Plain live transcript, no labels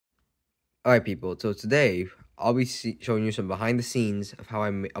Alright, people, so today I'll be showing you some behind the scenes of how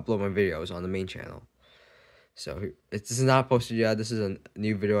I upload my videos on the main channel. So, this is not posted yet. This is a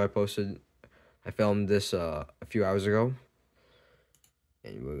new video I posted. I filmed this a few hours ago.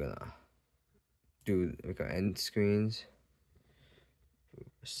 And we're gonna make our end screens.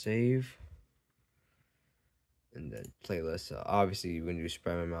 Save. And then playlist. Obviously, you're gonna do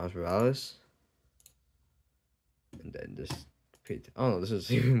Spider-Man Miles Morales. And then just oh no, this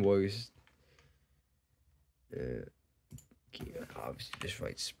is even worse. Obviously, just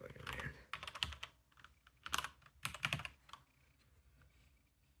write Spider-Man.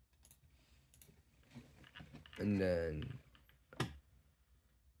 And then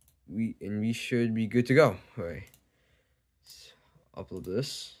we should be good to go. All right, let's upload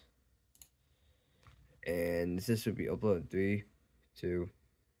this, and this will be uploaded. 3, 2,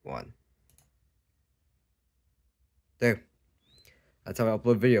 1. There. That's how I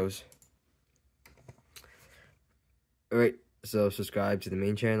upload videos. All right, so subscribe to the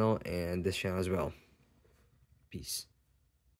main channel and this channel as well. Peace.